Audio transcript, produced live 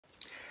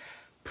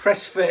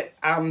press fit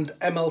and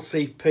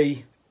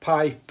MLCP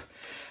pipe.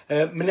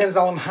 My name's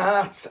Alan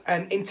Hart,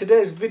 and in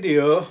today's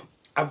video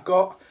I've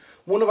got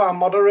one of our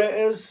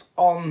moderators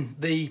on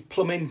the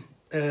plumbing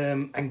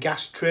and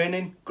gas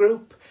training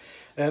group.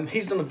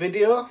 He's done a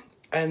video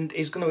and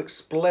he's going to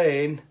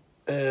explain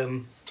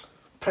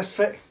press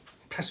fit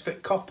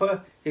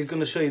copper. He's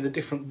going to show you the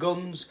different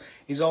guns.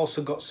 He's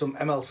also got some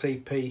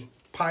MLCP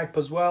pipe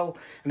as well,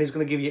 and he's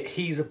going to give you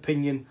his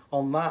opinion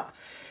on that.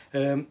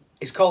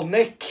 He's called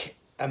Nick.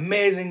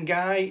 Amazing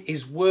guy.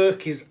 His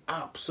work is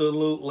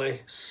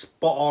absolutely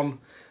spot on.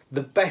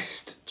 The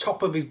best,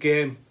 top of his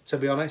game, to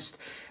be honest.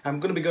 I'm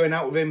going to be going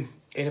out with him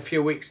in a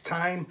few weeks'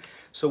 time,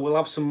 so we'll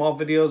have some more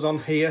videos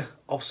on here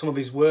of some of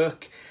his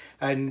work,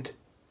 and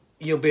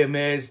you'll be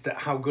amazed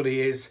at how good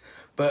he is.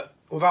 But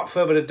without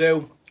further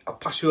ado, I'll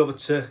pass you over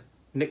to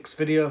Nick's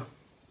video.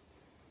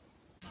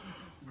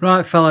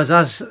 Right fellas,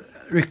 as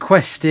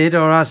requested,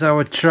 or as I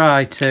would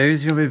try to,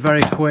 it's going to be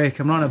very quick.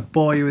 I'm not going to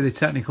bore you with the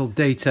technical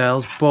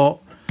details, but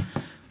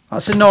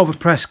that's a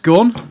Novopress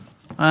gun.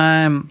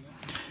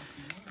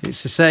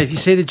 It's to say, if you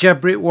see the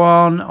Geberit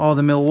one or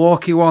the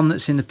Milwaukee one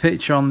that's in the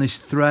picture on this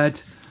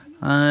thread,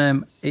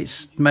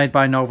 it's made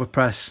by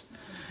Novopress.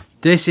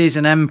 This is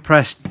an M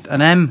press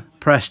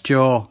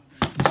jaw.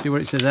 You see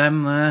what it says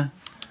M there?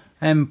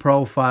 M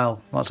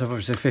profile. That's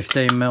obviously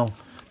 15mm.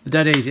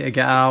 They're dead easy to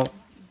get out,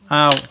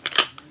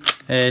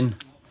 in.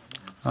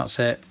 That's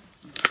it,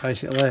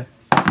 basically.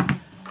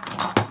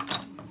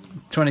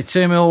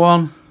 22mm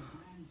one.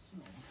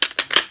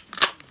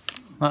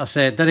 That's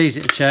it, dead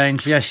easy to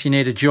change. Yes, you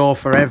need a jaw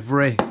for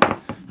every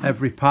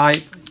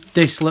pipe.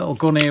 This little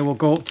gun here will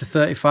go up to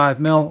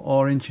 35mm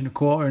or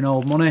 1.25" in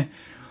old money.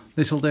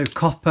 This will do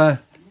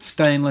copper,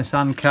 stainless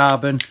and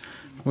carbon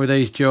with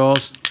these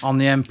jaws on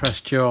the M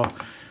press jaw.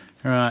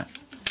 Right,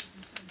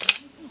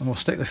 and we'll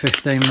stick the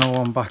 15mm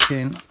one back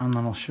in and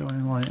then I'll show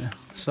you later.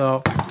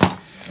 So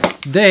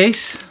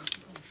this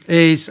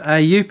is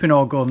a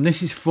Uponor gun.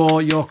 This is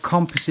for your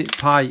composite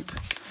pipe.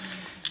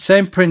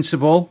 Same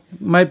principle,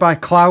 made by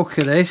Klauke,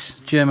 this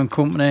German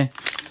company.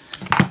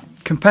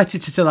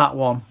 Competitor to that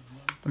one.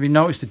 Have you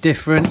noticed the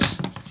difference?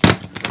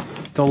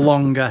 They're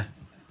longer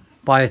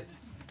by a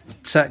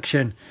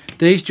section.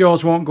 These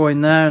jaws won't go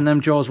in there and them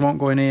jaws won't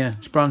go in here.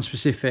 It's brand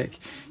specific.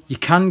 You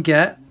can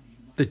get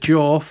the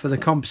jaw for the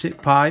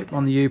composite pipe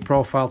on the U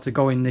profile to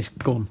go in this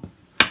gun.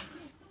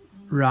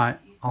 Right,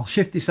 I'll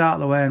shift this out of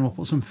the way and we'll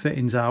put some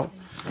fittings out.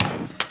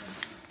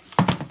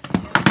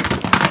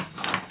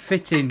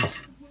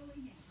 Fittings.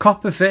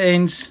 Copper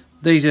fittings.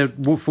 These are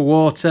for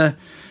water.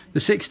 The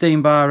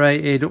 16 bar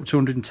rated up to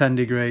 110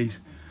 degrees.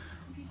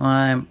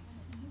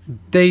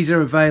 These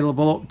are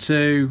available up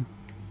to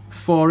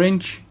 4"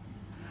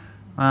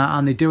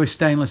 and they do a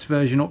stainless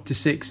version up to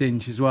 6"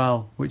 as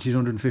well, which is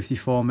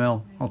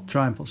 154mm. I'll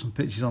try and put some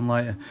pictures on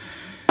later.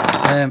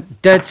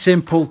 Dead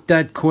simple,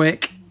 dead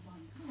quick.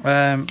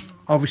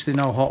 Obviously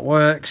no hot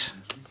works.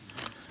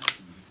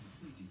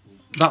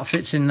 That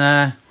fits in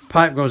there,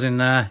 pipe goes in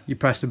there, you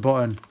press the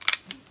button.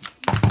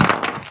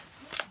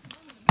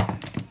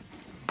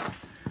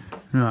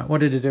 Right, what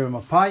did I do with my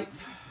pipe?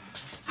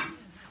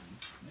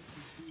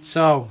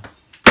 So,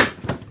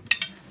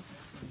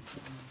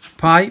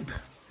 pipe,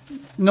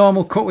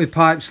 normal cut with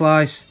pipe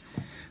slice.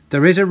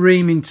 There is a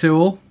reaming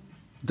tool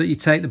that you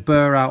take the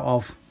burr out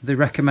of. They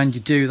recommend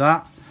you do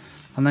that,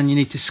 and then you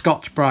need to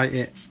Scotch Brite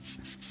it.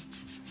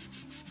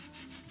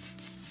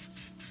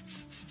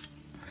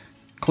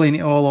 Clean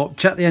it all up,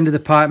 check the end of the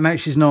pipe, make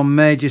sure there's no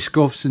major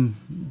scuffs and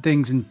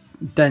things and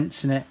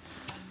dents in it.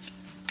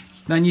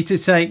 Then you to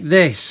take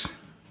this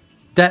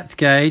depth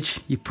gauge,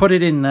 you put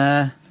it in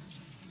there,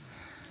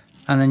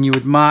 and then you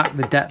would mark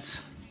the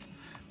depth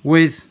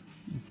with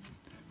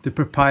the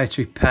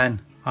proprietary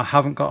pen. I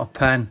haven't got a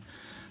pen.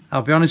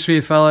 I'll be honest with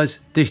you fellas,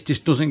 this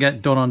just doesn't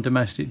get done on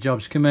domestic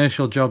jobs.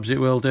 Commercial jobs it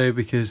will do,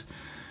 because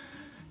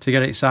to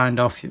get it signed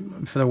off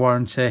for the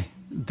warranty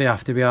they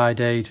have to be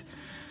ID'd.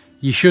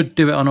 You should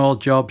do it on all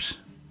jobs.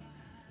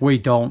 We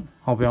don't,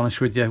 I'll be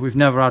honest with you. We've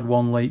never had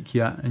one leak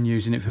yet and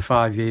using it for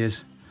 5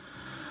 years.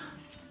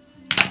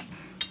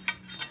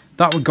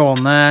 That would go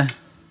on there,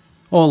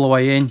 all the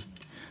way in.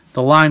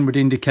 The line would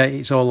indicate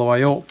it's all the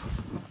way up.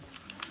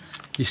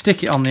 You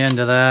stick it on the end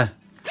of there,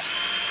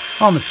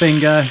 on the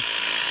finger,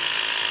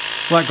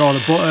 let go of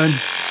the button.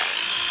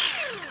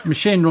 The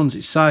machine runs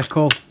its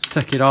cycle,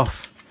 take it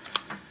off.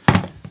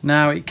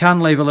 Now it can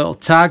leave a little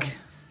tag.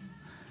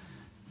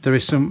 There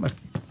is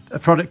a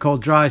product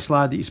called Dry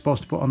Slide that you're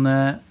supposed to put on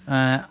there.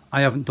 I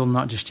haven't done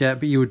that just yet,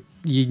 but you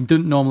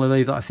don't normally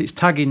leave that. If it's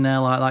tagging there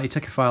like that, you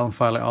take a file and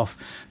file it off.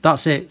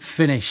 That's it,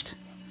 finished,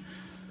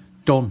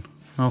 done.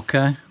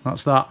 Okay,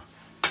 that's that.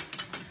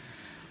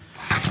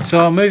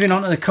 So moving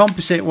on to the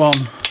composite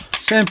one,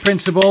 same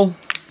principle.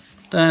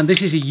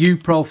 This is a U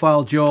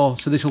profile jaw,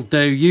 so this will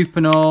do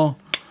Uponor,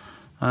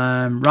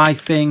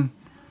 rifing,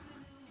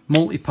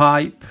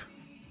 multi-pipe,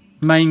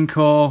 main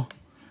core,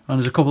 and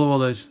there's a couple of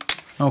others.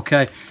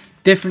 Okay,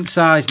 different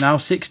size now,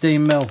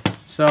 16mm.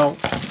 So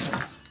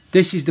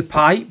this is the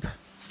pipe.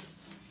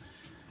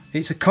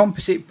 it's a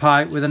composite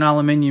pipe with an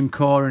aluminium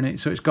core in it,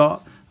 so it's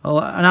got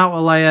an outer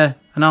layer,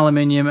 an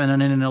aluminium, and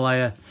an inner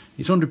layer.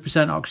 It's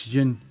 100%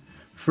 oxygen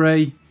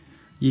free.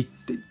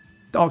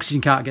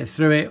 Oxygen can't get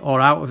through it or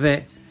out of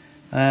it.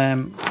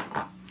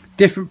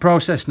 Different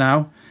process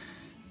now.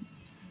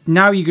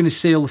 Now you're going to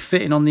seal the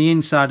fitting on the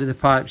inside of the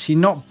pipe, so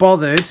you're not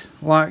bothered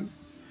like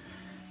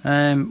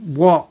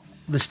what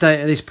the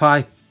state of this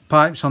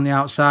pipe's on the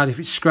outside. If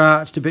it's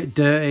scratched, a bit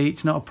dirty,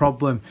 it's not a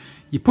problem.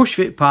 You push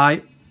fit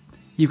pipe,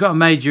 you've got a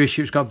major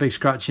issue. It's got a big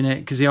scratch in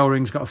it because the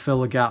O-ring's got to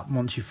fill the gap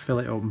once you fill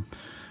it up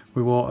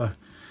with water.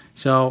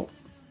 So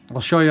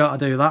I'll show you how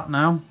to do that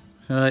now.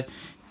 So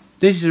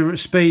this is a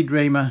speed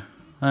reamer.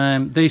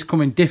 These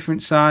come in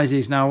different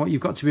sizes. Now what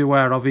you've got to be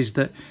aware of is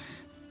that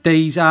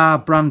these are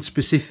brand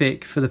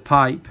specific for the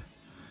pipe,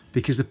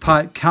 because the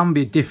pipe can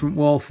be a different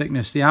wall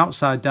thickness. The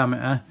outside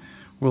diameter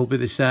will be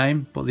the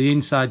same, but the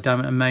inside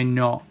diameter may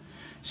not.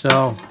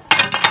 So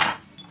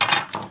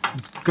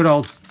good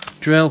old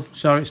drill.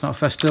 Sorry, it's not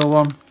a Festool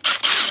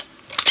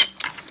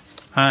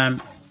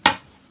one.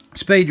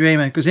 Speed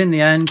reamer goes in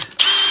the end,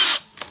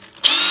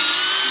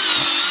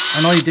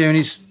 and all you're doing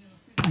is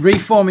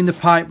reforming the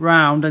pipe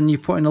round, and you're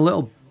putting a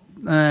little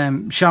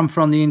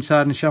chamfer on the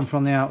inside and a chamfer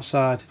on the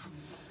outside.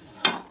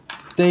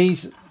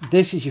 This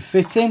is your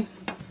fitting.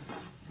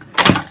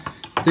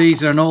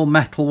 These are an all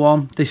metal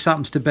one. This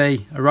happens to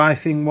be a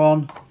rifing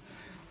one.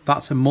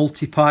 That's a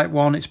multi-pipe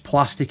one. It's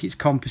plastic, it's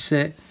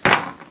composite.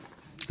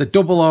 The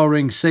double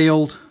O-ring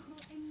sealed.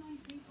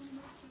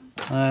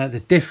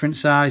 The different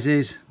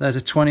sizes. There's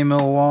a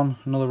 20mm one,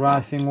 another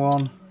rifing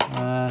one.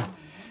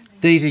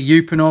 These are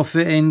Uponor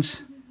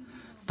fittings.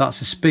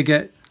 That's a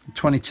spigot,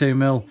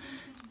 22mm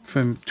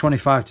from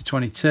 25 to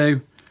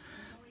 22.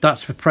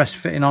 That's for press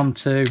fitting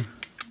onto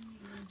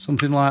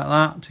something like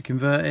that, to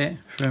convert it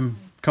from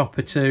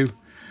copper to,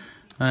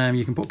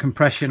 you can put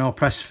compression or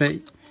press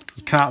fit.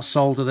 You can't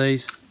solder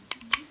these.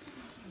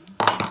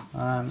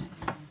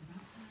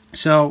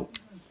 So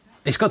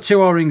it's got 2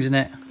 O-rings in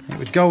it. It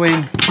would go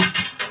in,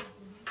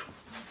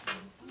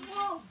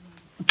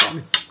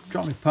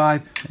 drop my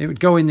pipe, it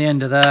would go in the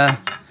end of there.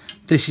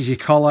 This is your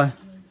collar.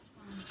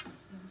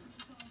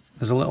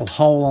 There's a little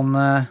hole on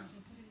there.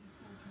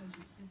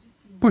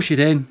 Push it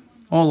in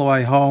all the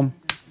way home,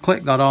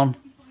 click that on,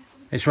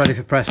 it's ready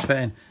for press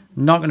fitting.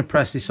 I'm not going to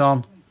press this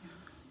on.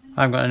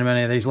 I haven't got any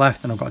many of these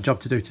left and I've got a job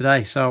to do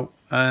today. So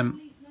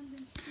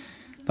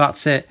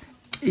that's it.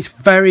 It's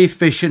very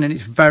efficient and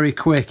it's very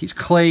quick. It's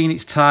clean,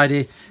 it's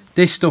tidy.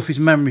 This stuff is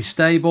memory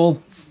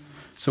stable,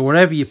 so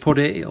wherever you put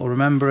it, it'll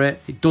remember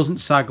it. It doesn't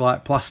sag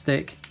like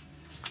plastic.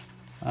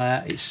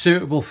 It's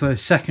suitable for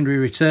secondary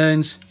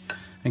returns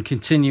and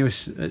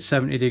continuous at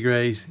 70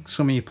 degrees.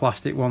 Some of your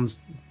plastic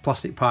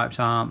pipes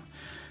aren't.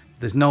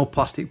 There's no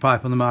plastic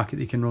pipe on the market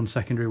that you can run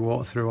secondary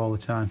water through all the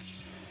time.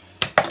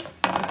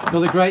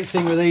 Another great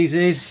thing with these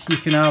is you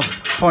can have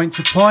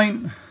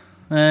point-to-point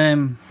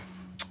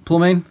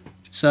plumbing.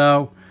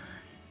 So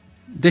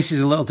this is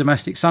a little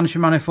domestic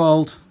sanitary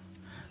manifold.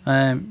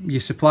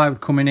 Your supply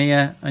would come in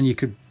here and you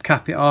could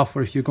cap it off,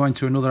 or if you're going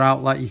to another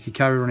outlet you could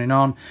carry running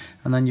on,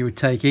 and then you would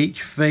take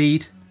each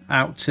feed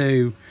out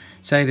to,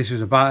 say this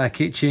was a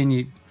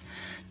kitchen,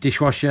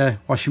 dishwasher,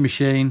 washing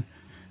machine,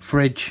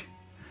 fridge,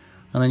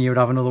 and then you would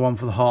have another one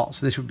for the hot.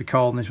 So this would be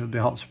cold and this would be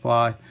hot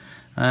supply.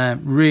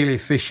 Really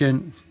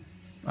efficient,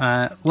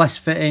 less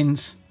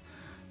fittings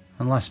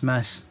and less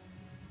mess.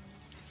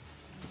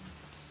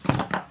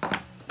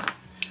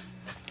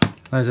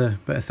 There's a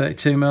bit of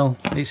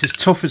 32mm. It's as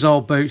tough as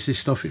old boots, this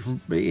stuff. It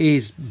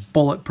is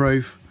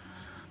bulletproof.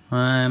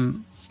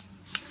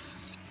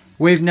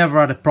 We've never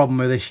had a problem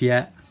with this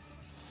yet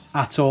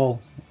at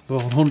all.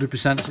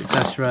 100%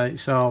 success rate.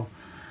 So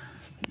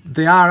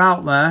they are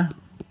out there.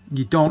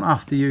 You don't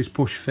have to use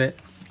push fit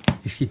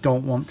if you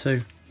don't want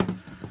to.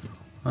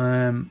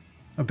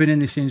 I've been in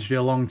this industry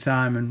a long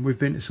time and we've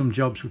been to some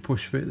jobs with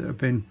push fit that have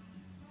been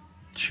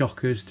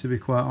shockers, to be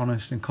quite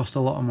honest, and cost a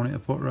lot of money to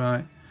put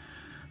right.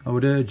 I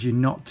would urge you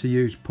not to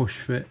use push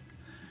fit,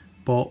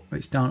 but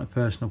it's down to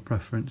personal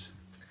preference.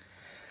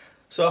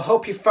 So I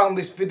hope you found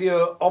this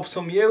video of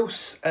some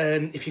use,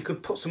 and if you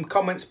could put some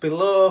comments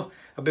below,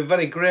 I'd be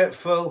very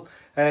grateful.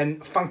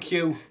 And thank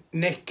you,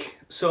 Nick,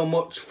 so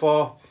much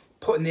for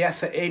putting the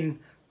effort in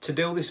to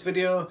do this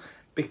video,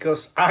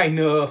 because I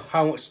know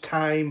how much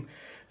time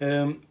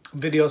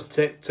videos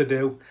take to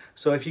do.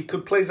 So if you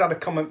could please add a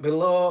comment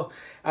below,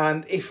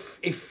 and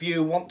if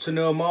you want to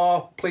know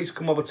more, please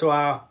come over to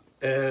our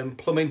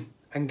plumbing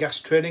and gas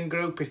training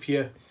group. If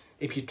you're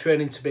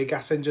training to be a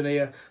gas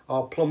engineer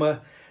or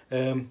plumber,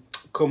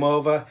 come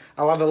over.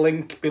 I'll add a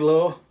link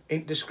below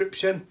in the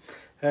description.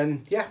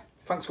 And yeah,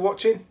 thanks for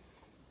watching.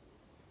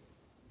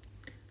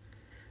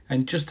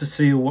 And just to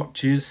see who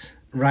watches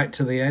right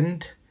to the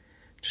end,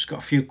 just got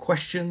a few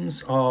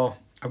questions, or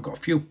I've got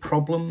a few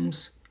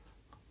problems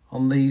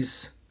on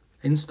these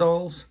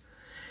installs.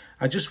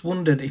 I just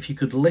wondered if you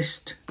could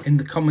list in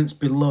the comments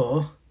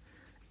below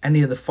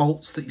any of the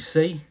faults that you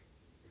see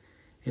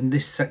in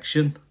this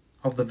section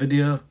of the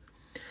video,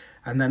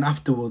 and then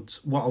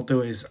afterwards what I'll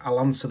do is I'll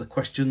answer the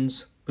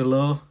questions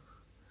below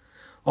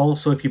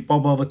Also, if you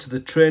bob over to the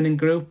training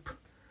group,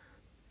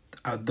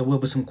 there will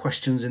be some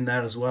questions in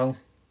there as well.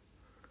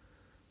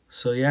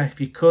 So yeah, if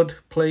you could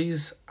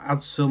please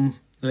add some,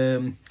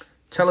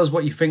 tell us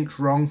what you think's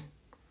wrong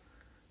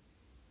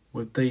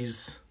with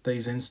these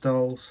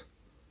installs.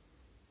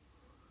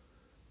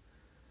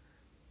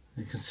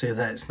 You can see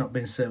that it's not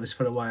been serviced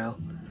for a while.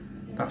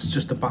 That's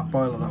just a back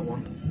boiler, that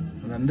one.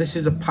 And then this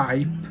is a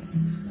pipe.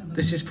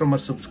 This is from a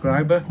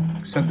subscriber,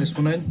 sent this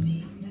one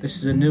in. This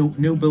is a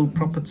new build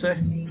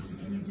property.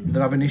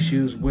 They're having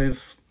issues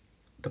with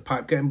the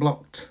pipe getting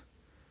blocked.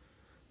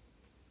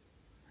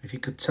 If you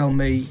could tell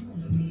me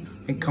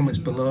in comments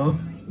below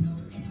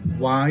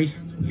why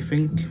you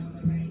think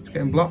it's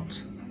getting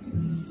blocked,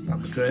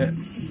 that'd be great.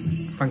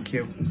 Thank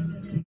you.